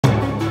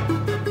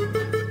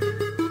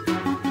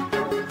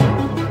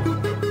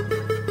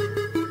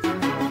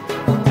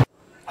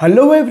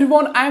Hello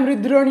everyone, I am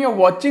रिद्रन, you are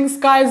watching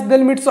sky is the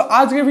limit. सो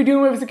आज के video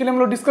में basically हम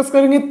लोग डिस्कस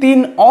करेंगे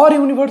तीन और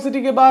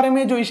यूनिवर्सिटी के बारे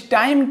में जो इस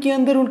टाइम के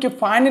अंदर उनके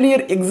फाइनल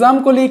ईयर एग्जाम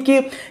को लेके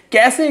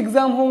कैसे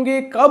एग्जाम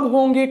होंगे,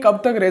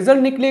 कब तक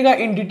रिजल्ट निकलेगा,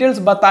 इन डिटेल्स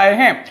बताए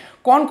हैं।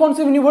 कौन कौन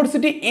से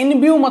यूनिवर्सिटी,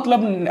 एनबीयू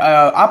मतलब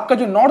आपका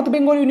जो नॉर्थ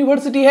बंगाल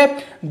यूनिवर्सिटी है,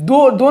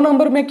 दो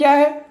नंबर में क्या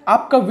है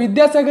आपका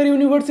विद्यासागर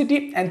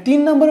यूनिवर्सिटी, एंड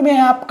 3 नंबर में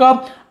है आपका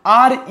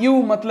RU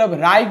मतलब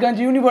रायगंज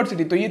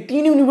यूनिवर्सिटी। तो ये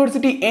तीन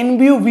यूनिवर्सिटी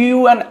एनबीयू,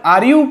 वीयू एंड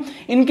RU,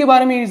 इनके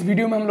बारे में इस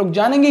वीडियो में हम लोग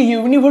जानेंगे। ये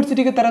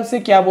यूनिवर्सिटी की तरफ से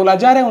क्या बोला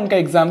जा रहा है उनका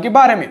एग्जाम के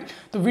बारे में।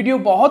 तो वीडियो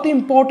बहुत ही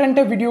इंपॉर्टेंट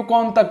है, वीडियो को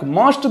अंत तक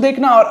मस्ट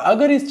देखना। और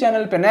अगर इस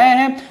चैनल पे नए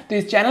हैं तो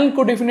इस चैनल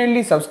को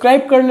डेफिनेटली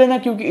सब्सक्राइब कर लेना,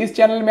 क्योंकि इस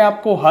चैनल में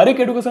आपको हर एक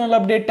educational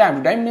update time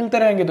to time मिलते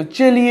रहेंगे। तो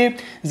चलिए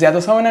ज्यादा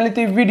समय न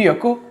लेते वीडियो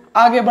को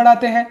आगे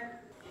बढ़ाते हैं।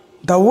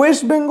 The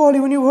West Bengal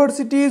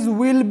universities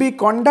will be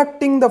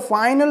conducting the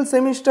final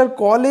semester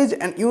college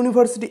and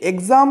university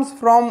exams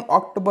from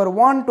October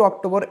 1 to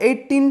October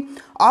 18.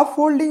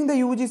 Upholding the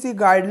UGC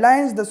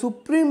guidelines, the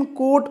Supreme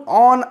Court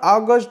on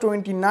August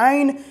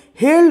 29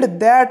 held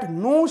that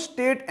no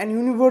state and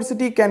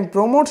university can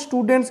promote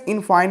students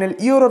in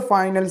final year or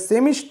final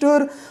semester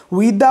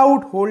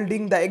without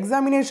holding the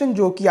examination,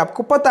 जो कि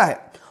आपको पता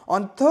है।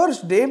 On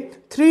Thursday,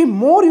 3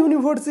 more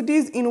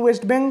universities in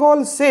West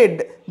Bengal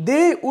said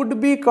they would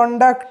be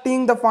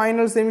conducting the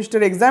final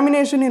semester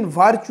examination in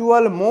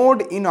virtual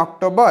mode in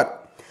October.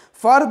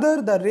 Further,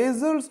 the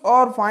results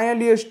of final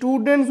year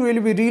students will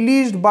be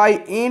released by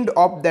end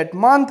of that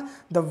month.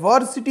 The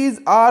universities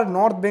are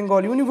North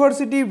Bengal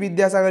University,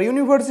 Vidyasagar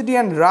University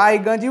and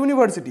Raiganj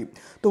University.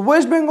 तो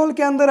waste Bengal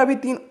के अंदर अभी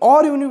 3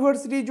 और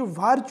university जो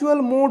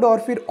virtual mode और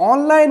फिर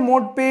online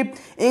mode पे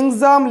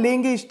exam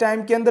लेंगे इस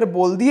टाइम के अंदर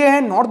बोल दिए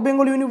हैं। नॉर्थ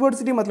बंगाल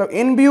यूनिवर्सिटी मतलब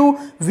एनबीयू,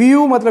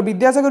 वीयू मतलब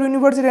विद्यासागर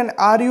यूनिवर्सिटी एंड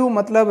आरयू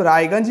मतलब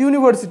रायगंज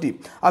यूनिवर्सिटी।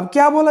 अब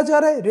क्या बोला जा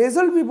रहा है,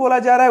 रिजल्ट भी बोला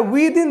जा रहा है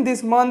विद इन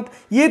दिस मंथ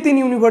ये 3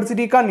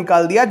 यूनिवर्सिटी का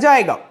निकाल दिया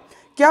जाएगा।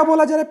 क्या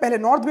बोला जा रहा है, पहले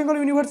नॉर्थ बंगाल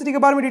यूनिवर्सिटी के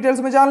बारे में डिटेल्स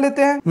में जान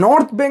लेते हैं।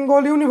 North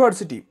Bengal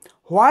university,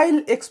 while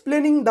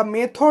explaining the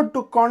method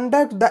to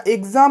conduct the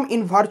exam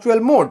in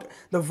virtual mode,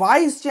 the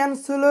Vice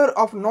Chancellor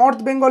of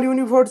North Bengal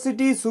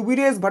University,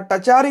 Subiresh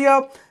Bhattacharya,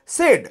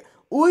 said,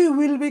 "We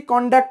will be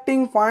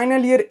conducting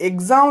final year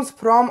exams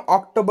from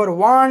October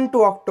 1 to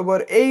October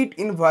 8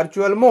 in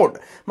virtual mode."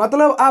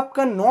 मतलब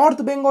आपका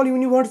north Bengal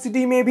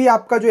university में भी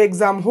आपका जो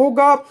exam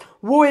होगा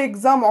वो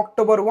exam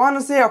अक्टूबर 1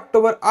 से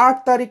अक्टूबर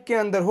 8 तारीख के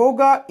अंदर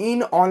होगा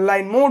इन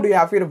ऑनलाइन मोड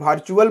या फिर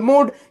वर्चुअल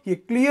मोड। ये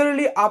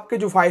क्लियरली आपके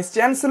जो वाइस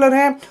चांसलर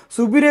हैं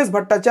सुबीरेश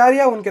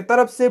भट्टाचार्य उनके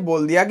तरफ से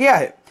बोल दिया गया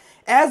है।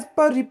 As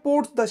per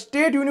reports, the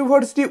state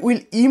university will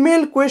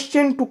email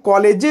question to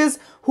colleges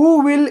who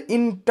will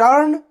in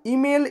turn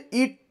email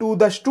it to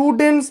the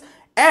students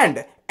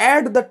and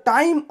at the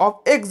time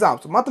of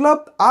exams.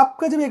 मतलब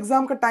आपका जब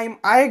एग्जाम का टाइम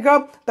आएगा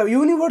तब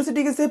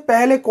यूनिवर्सिटी के से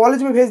पहले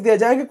कॉलेज में भेज दिया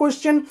जाएगा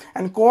क्वेश्चन,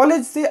 एंड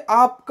कॉलेज से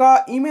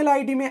आपका ईमेल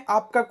आईडी में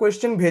आपका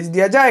क्वेश्चन भेज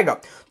दिया जाएगा।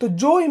 तो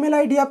जो ईमेल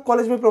आईडी आप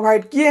कॉलेज में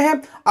प्रोवाइड किए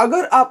हैं,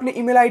 अगर आपने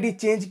ईमेल आईडी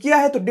चेंज किया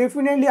है तो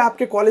डेफिनेटली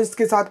आपके कॉलेज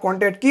के साथ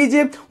कांटेक्ट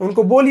कीजिए,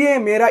 उनको बोलिए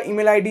मेरा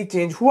ईमेल आईडी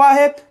चेंज हुआ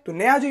है तो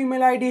नया जो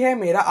ईमेल आईडी है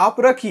मेरा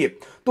आप रखिए।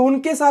 तो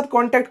उनके साथ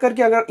कांटेक्ट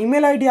करके अगर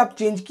ईमेल आईडी आप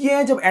चेंज किए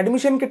हैं, जब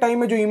एडमिशन के टाइम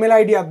में जो ईमेल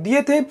आईडी आप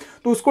दिए थे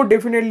तो उसको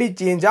डेफिनेटली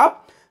चेंज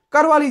आप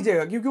करवा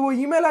लीजिएगा, क्योंकि वो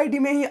ईमेल आईडी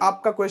में ही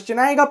आपका क्वेश्चन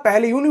आएगा,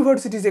 पहले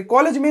यूनिवर्सिटी से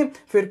कॉलेज में,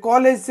 फिर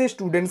कॉलेज से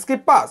स्टूडेंट्स के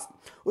पास।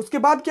 उसके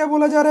बाद क्या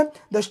बोला जा रहा है,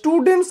 the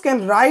students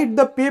can write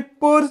the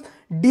papers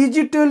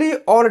digitally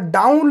or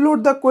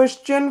download the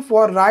question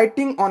for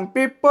writing on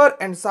paper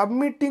and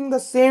submitting the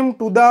same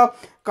to the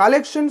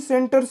collection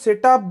center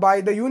set up by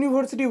the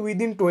university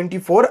within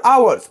 24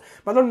 hours।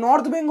 मतलब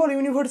north Bengal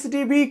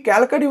university भी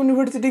Calcutta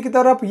university की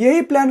तरफ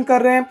यही plan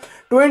कर रहे हैं।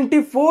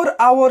 24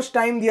 hours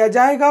time दिया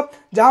जाएगा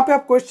जहां पे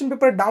आप क्वेश्चन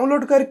पेपर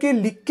डाउनलोड करके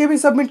लिख के भी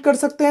सबमिट कर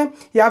सकते हैं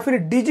या फिर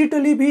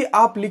डिजिटली भी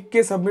आप लिख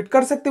के सबमिट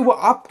कर सकते हैं, वो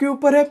आपके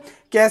ऊपर है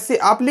कैसे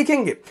आप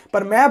लिखेंगे।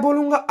 पर मैं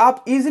बोलूंगा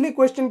आप इजीली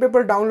क्वेश्चन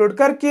पेपर डाउनलोड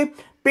करके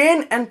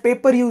पेन एंड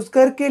पेपर यूज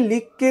करके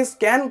लिख के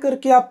स्कैन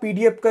करके आप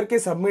पीडीएफ करके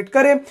सबमिट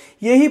करें,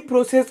 यही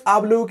प्रोसेस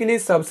आप लोगों के लिए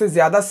सबसे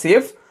ज्यादा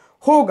सेफ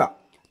होगा।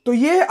 तो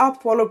ये आप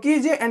फॉलो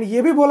कीजिए। एंड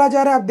ये भी बोला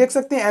जा रहा है, आप देख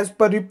सकते हैं एज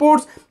पर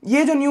रिपोर्ट्स,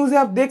 ये जो न्यूज है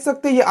आप देख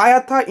सकते हैं ये आया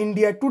था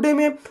इंडिया टुडे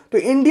में। तो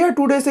इंडिया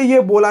टुडे से ये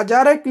बोला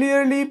जा रहा है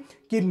क्लियरली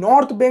कि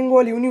नॉर्थ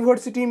बंगाल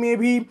यूनिवर्सिटी में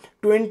भी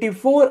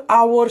 24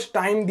 आवर्स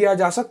टाइम दिया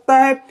जा सकता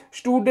है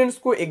स्टूडेंट्स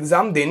को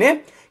एग्जाम देने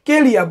के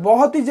लिए।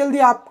 बहुत ही जल्दी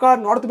आपका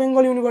नॉर्थ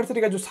बंगाल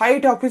यूनिवर्सिटी का जो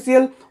साइट है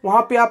ऑफिशियल,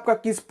 वहां पे आपका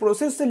किस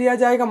प्रोसेस से लिया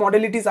जाएगा,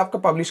 मॉडलिटीज आपका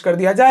पब्लिश कर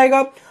दिया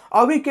जाएगा।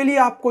 अभी के लिए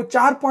आपको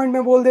 4 पॉइंट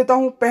में बोल देता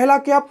हूं। पहला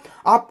क्या,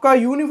 आपका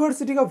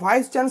यूनिवर्सिटी का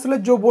वाइस चांसलर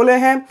जो बोले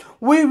हैं,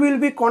 we will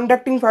be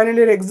conducting final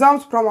year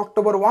exams from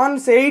October 1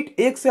 से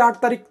 1 से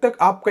 8 तारीख तक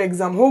आपका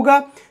एग्जाम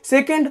होगा।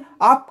 सेकेंड,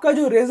 आपका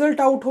जो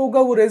रिजल्ट आउट होगा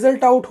वो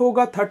रिजल्ट आउट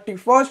होगा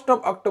 31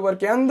 ऑफ अक्टूबर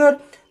के अंदर।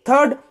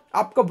 थर्ड,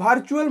 आपका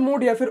वर्चुअल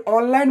मोड या फिर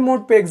ऑनलाइन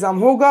मोड पे एग्जाम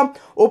होगा।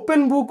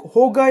 ओपन बुक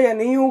होगा या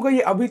नहीं होगा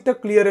ये अभी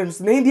तक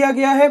क्लियरेंस नहीं दिया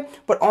गया है,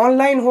 पर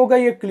ऑनलाइन होगा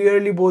ये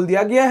क्लियरली बोल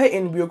दिया गया है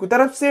एनबीओ की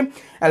तरफ से।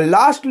 एंड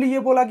लास्टली ये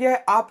बोला गया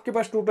है आपके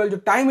पास टोटल जो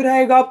टाइम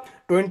रहेगा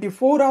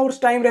 24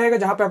 आवर्स टाइम रहेगा,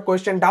 जहां पे आप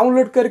क्वेश्चन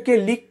डाउनलोड करके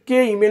लिख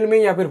के ईमेल में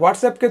या फिर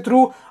व्हाट्सएप के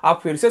थ्रू आप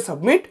फिर से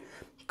सबमिट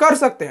कर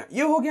सकते हैं।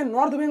 ये हो गया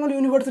नॉर्थ बंगाल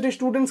यूनिवर्सिटी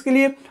स्टूडेंट्स के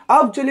लिए।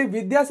 अब चलिए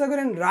Vidyasagar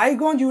and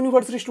Raiganj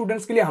university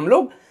students के लिए हम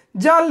लोग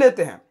जान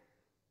लेते हैं।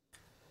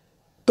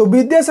 तो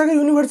विद्यासागर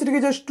यूनिवर्सिटी के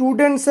जो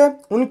स्टूडेंट्स हैं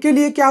उनके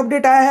लिए क्या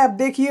अपडेट आया है आप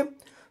देखिए।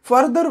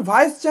 Further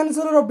vice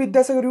chancellor of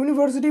Vidyasagar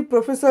university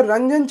professor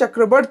Ranjan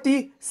Chakraborty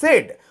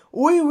said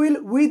we will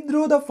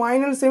withdraw the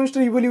final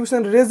semester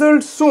evolution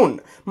result सून।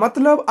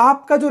 मतलब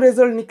आपका जो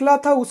रिजल्ट निकला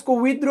था उसको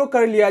विथड्रॉ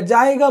कर लिया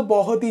जाएगा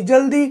बहुत ही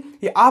जल्दी।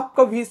 ये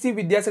आपका वीसी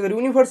विद्यासागर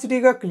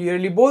यूनिवर्सिटी का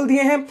क्लियरली बोल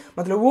दिए हैं,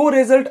 मतलब वो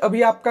रिजल्ट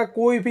अभी आपका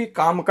कोई भी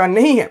काम का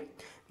नहीं है।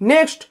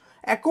 Next,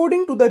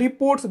 according to the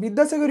reports,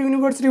 Vidyasagar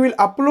University will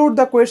upload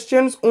the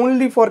questions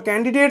only for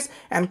candidates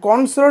and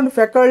concerned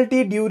faculty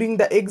during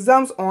the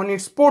exams on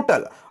its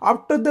portal.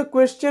 After the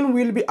question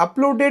will be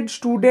uploaded,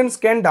 students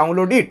can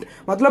download it.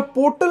 मतलब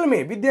portal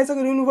में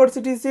Vidyasagar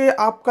university से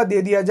आपका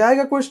दे दिया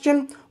जाएगा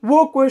question,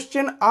 वो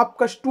question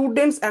आपका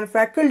students and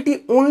faculty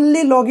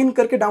only login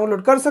करके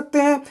download कर सकते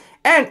हैं।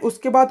 एंड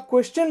उसके बाद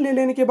क्वेश्चन ले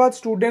लेने के बाद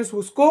स्टूडेंट्स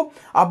उसको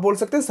आप बोल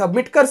सकते हैं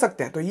सबमिट कर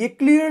सकते हैं। तो ये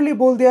क्लियरली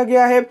बोल दिया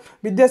गया है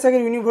विद्यासागर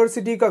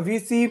यूनिवर्सिटी का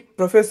वीसी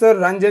प्रोफेसर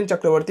रंजन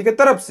चक्रवर्ती की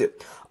तरफ से।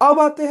 अब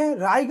आते हैं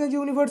Raiganj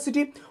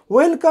university.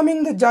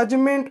 Welcoming the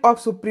judgement of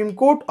supreme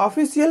court,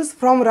 officials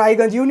from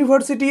Raiganj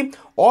university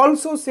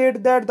also said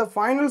that the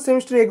final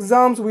semester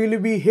exams will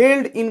be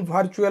held in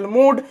virtual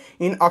mode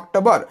in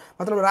October।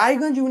 मतलब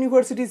रायगंज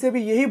यूनिवर्सिटी से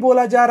भी यही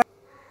बोला जा रहा है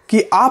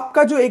कि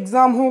आपका जो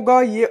एग्जाम होगा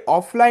ये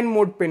ऑफलाइन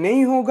मोड पे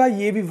नहीं होगा,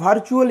 ये भी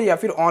वर्चुअल या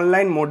फिर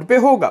ऑनलाइन मोड पे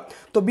होगा।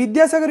 तो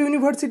विद्यासागर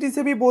यूनिवर्सिटी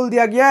से भी बोल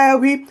दिया गया है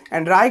अभी,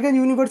 एंड रायगंज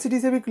यूनिवर्सिटी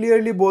से भी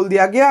क्लियरली बोल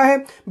दिया गया है।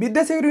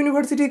 विद्यासागर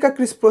यूनिवर्सिटी का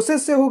किस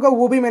प्रोसेस से होगा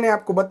वो भी मैंने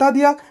आपको बता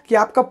दिया कि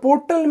आपका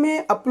पोर्टल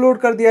में अपलोड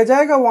कर दिया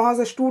जाएगा, वहां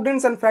से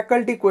students and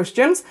faculty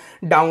questions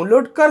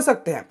download कर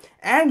सकते हैं।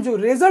 एंड जो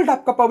रिजल्ट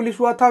आपका पब्लिश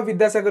हुआ था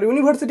विद्यासागर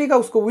यूनिवर्सिटी का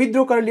उसको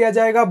विथड्रॉ कर लिया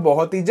जाएगा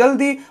बहुत ही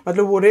जल्दी।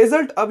 मतलब वो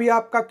रिजल्ट अभी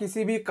आपका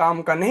किसी भी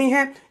काम का नहीं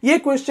है। ये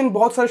क्वेश्चन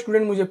बहुत सारे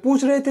स्टूडेंट मुझे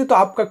पूछ रहे थे, तो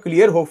आपका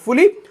क्लियर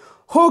होपफुली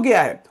हो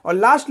गया है। और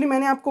लास्टली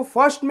मैंने आपको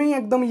फर्स्ट में ही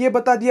एकदम ये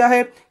बता दिया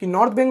है कि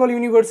नॉर्थ बंगाल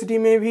यूनिवर्सिटी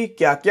में भी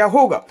क्या क्या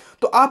होगा।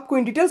 तो आपको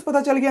इन डिटेल्स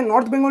पता चल गया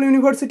north Bengal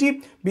university,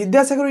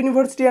 Vidyasagar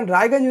university and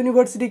Raiganj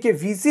university के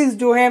वीसीज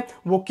जो हैं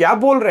वो क्या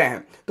बोल रहे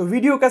हैं। तो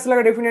वीडियो कैसा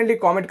लगा डेफिनेटली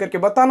कमेंट करके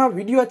बताना।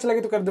 वीडियो अच्छा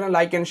लगे तो कर देना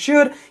लाइक एंड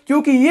शेयर,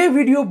 क्योंकि ये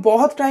वीडियो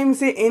बहुत टाइम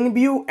से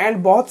एनबीयू एंड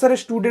बहुत सारे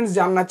स्टूडेंट्स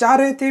जानना चाह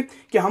रहे थे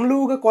कि हम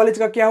लोगों का कॉलेज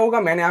का क्या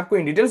होगा। मैंने आपको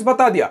इन डिटेल्स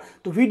बता दिया।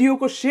 तो वीडियो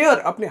को शेयर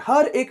अपने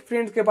हर एक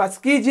फ्रेंड्स के पास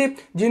कीजिए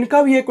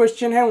जिनका भी ये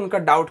क्वेश्चन है, उनका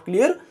डाउट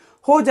क्लियर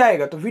हो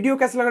जाएगा। तो वीडियो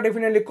कैसा लगा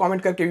डेफिनेटली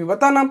कमेंट करके भी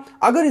बताना।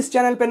 अगर इस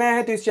चैनल पे नया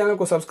है तो इस चैनल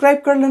को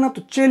सब्सक्राइब कर लेना।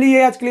 तो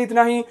चलिए आज के लिए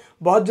इतना ही,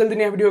 बहुत जल्दी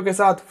नए वीडियो के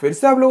साथ फिर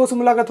से आप लोगों से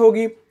मुलाकात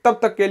होगी। तब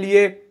तक के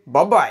लिए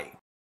बाय बाय।